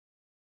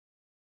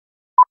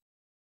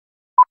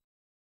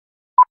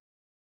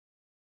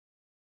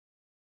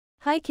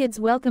Hi kids,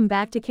 welcome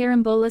back to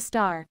Carambola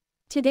Star.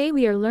 Today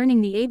we are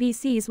learning the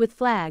ABCs with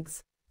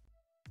flags.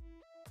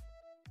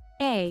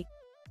 A.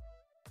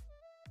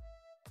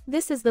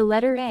 This is the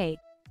letter A.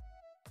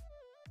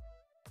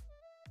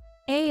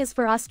 A is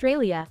for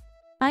Australia.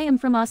 I am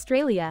from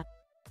Australia.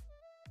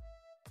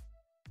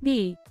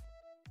 B.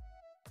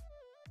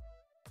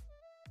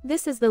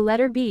 This is the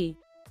letter B.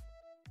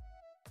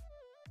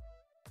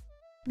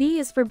 B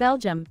is for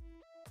Belgium.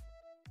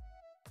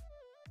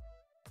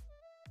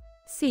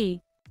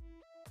 C.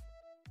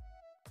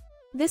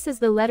 This is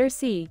the letter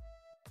C.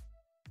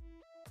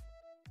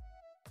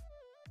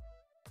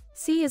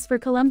 C is for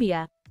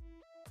Colombia.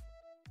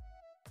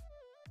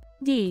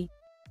 D.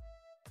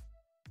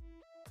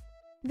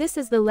 This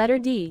is the letter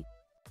D.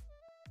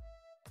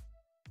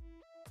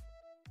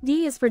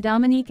 D is for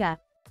Dominica.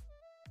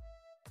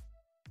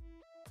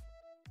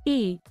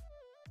 E.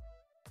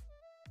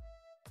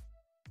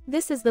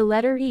 This is the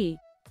letter E.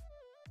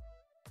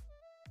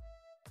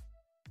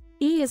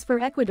 E is for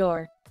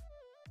Ecuador.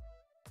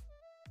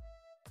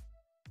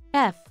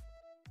 F.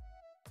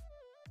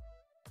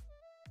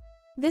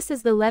 This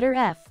is the letter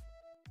F.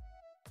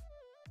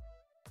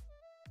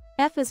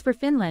 F is for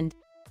Finland.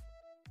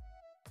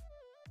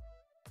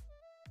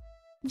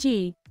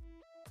 G.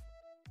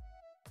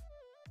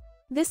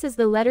 This is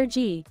the letter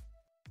G.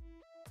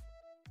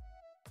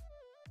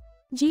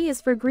 G is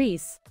for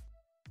Greece.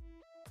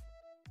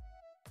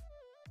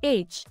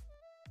 H.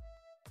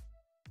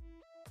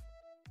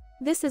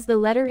 This is the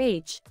letter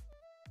H.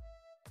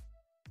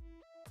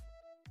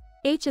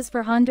 H is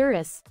for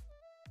Honduras.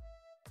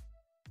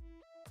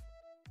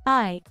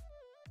 I.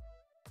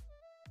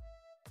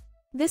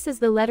 This is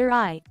the letter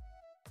I.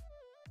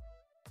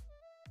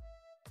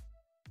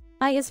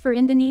 I is for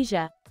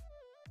Indonesia.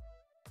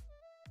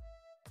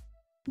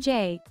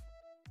 J.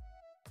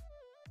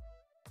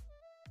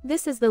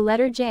 This is the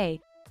letter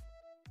J.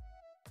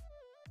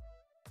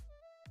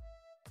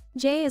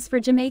 J is for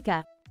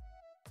Jamaica.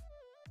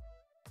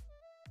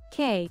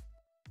 K.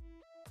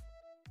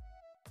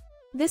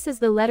 This is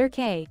the letter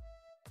K.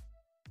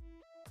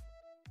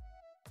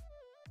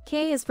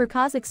 K is for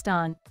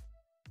Kazakhstan.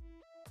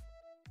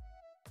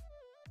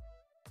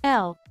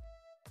 L.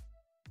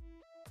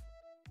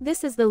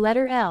 This is the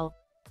letter L.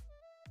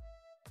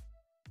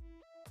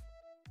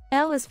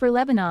 L is for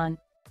Lebanon.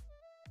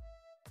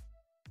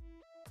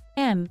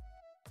 M.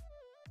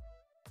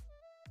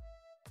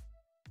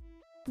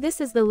 This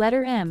is the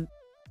letter M.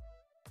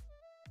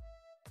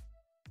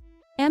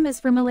 M is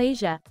for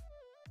Malaysia.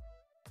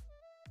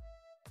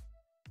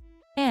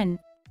 N.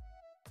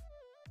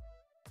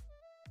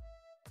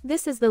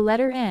 This is the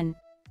letter N.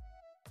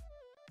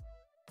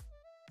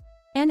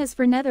 N is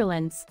for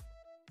Netherlands.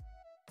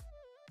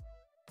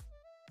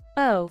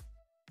 O.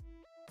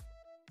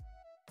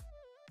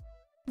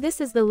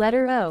 This is the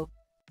letter O.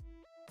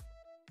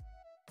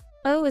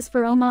 O is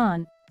for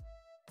Oman.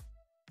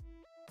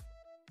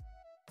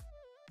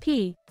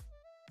 P.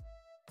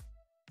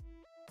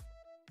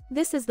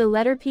 This is the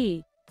letter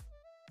P.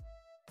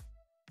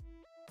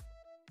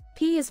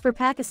 P is for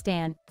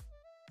Pakistan.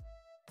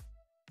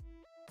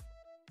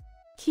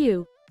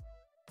 Q.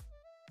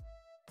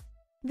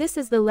 This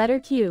is the letter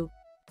Q.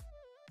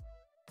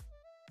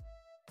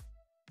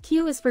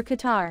 Q is for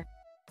Qatar.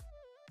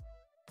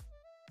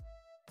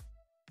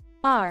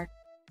 R.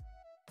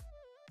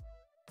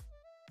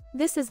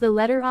 This is the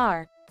letter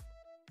R.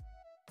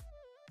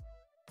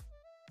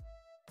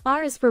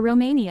 R is for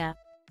Romania.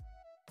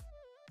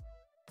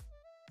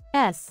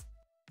 S.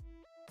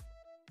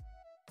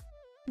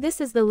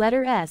 This is the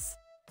letter S.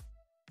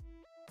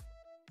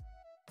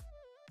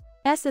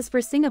 S is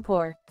for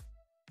Singapore.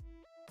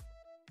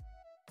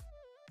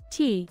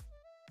 T.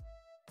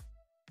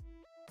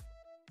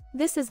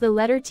 This is the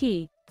letter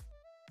T.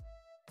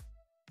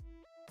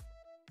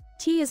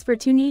 T is for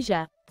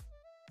Tunisia.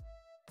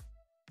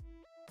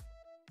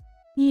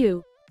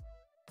 U.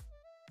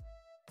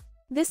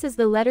 This is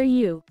the letter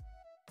U.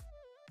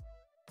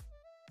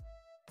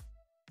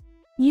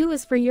 U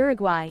is for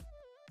Uruguay.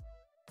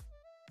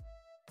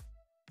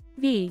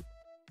 V.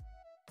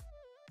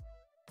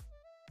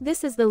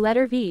 This is the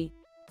letter V.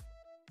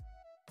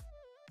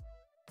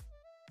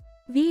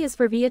 V is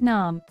for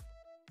Vietnam.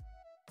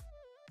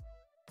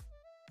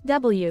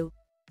 W.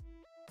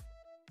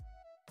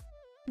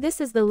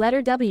 This is the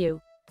letter W.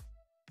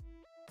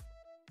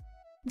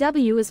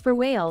 W is for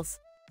Wales.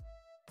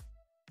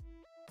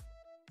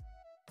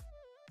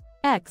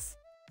 X.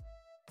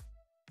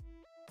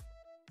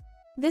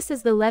 This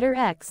is the letter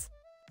X.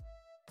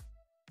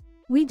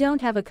 We don't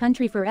have a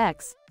country for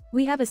X,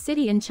 we have a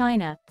city in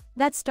China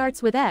that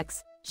starts with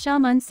X,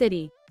 Xiamen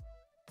City.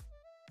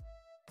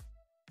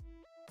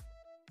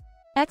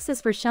 X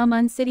is for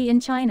Xiamen City in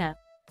China.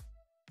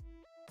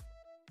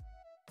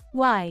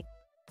 Y.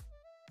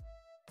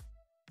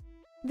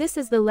 This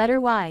is the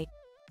letter Y.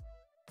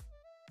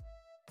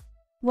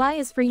 Y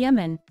is for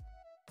Yemen.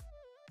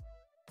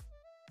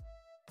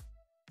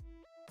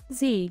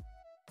 Z.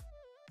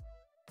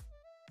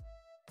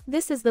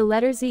 This is the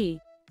letter Z.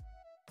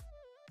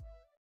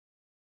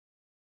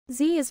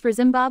 Z is for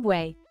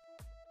Zimbabwe.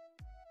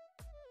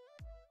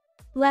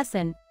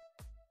 Lesson.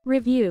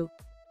 Review.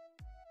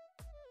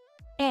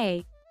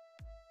 A.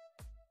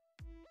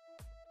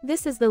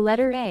 This is the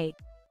letter A.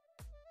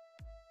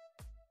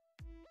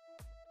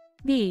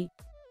 B.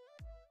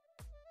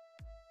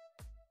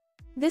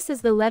 This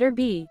is the letter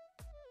B.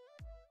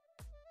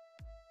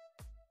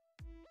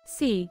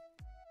 C.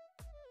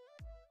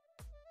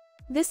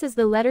 This is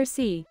the letter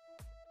C.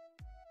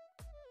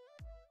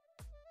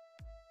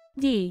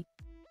 D.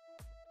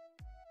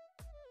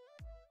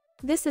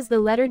 This is the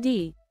letter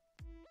D.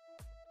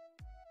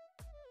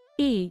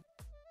 E.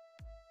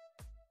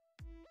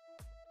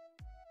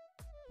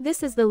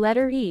 This is the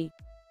letter E.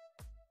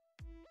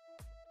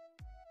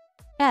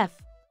 F.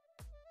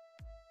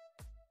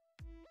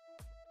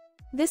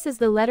 This is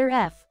the letter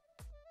F.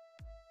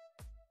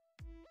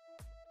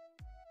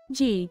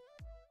 G.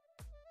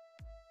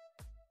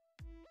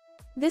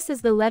 This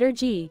is the letter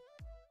G.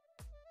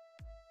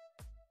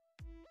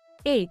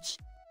 H.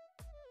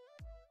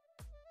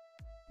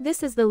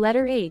 This is the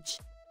letter H.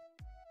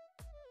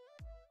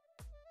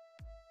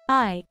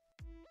 I.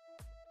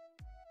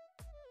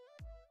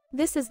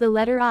 This is the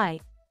letter I.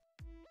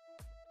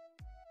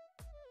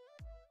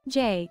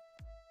 J.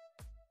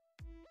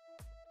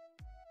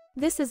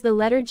 This is the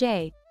letter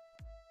J.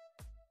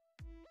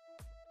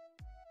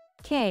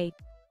 K.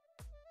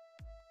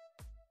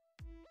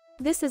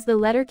 This is the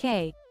letter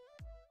K.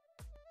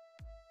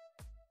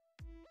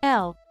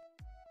 L.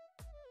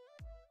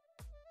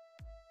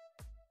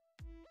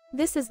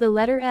 This is the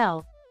letter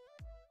L.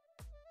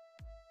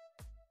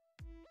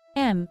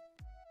 M.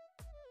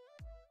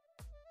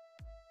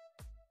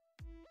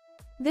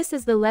 This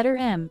is the letter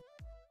M.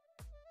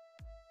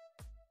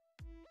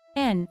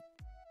 N.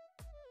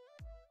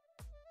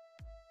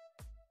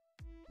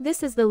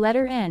 This is the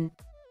letter N.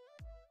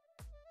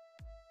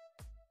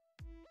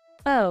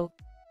 O.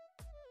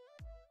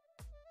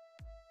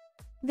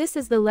 This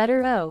is the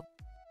letter O.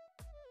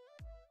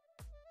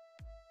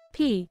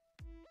 P.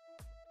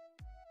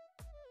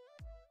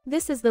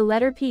 This is the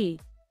letter P.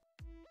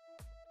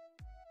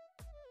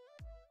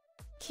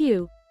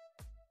 Q.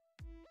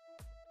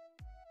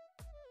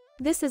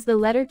 This is the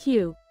letter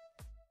Q.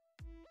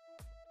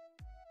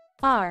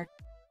 R.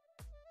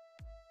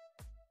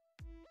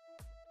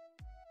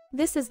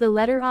 This is the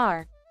letter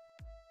R.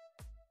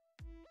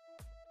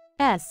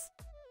 S.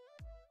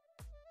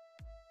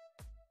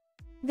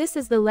 This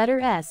is the letter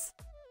S.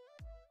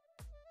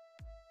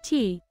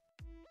 T.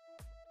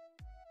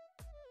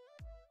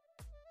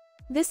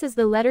 This is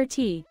the letter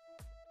T.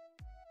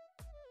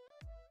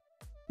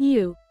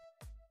 U.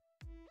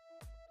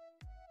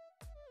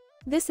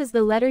 This is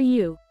the letter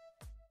U.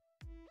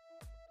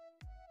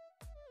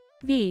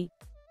 V.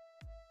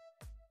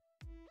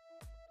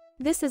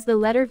 This is the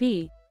letter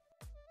V.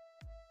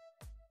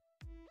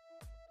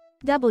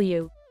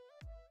 W.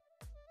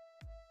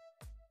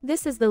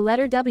 This is the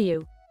letter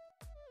W.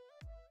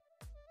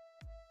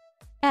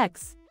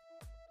 X.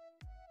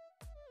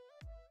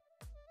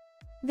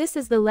 This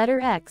is the letter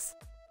X.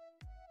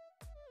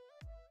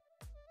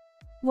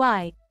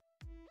 Y.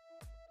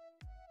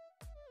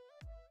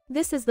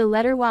 This is the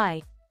letter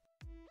Y.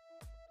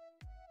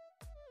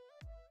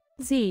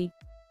 Z.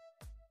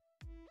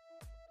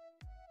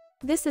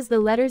 This is the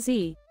letter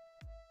Z.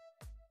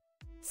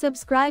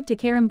 Subscribe to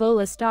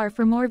Carambola Star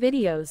for more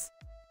videos.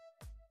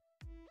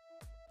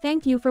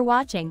 Thank you for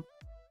watching.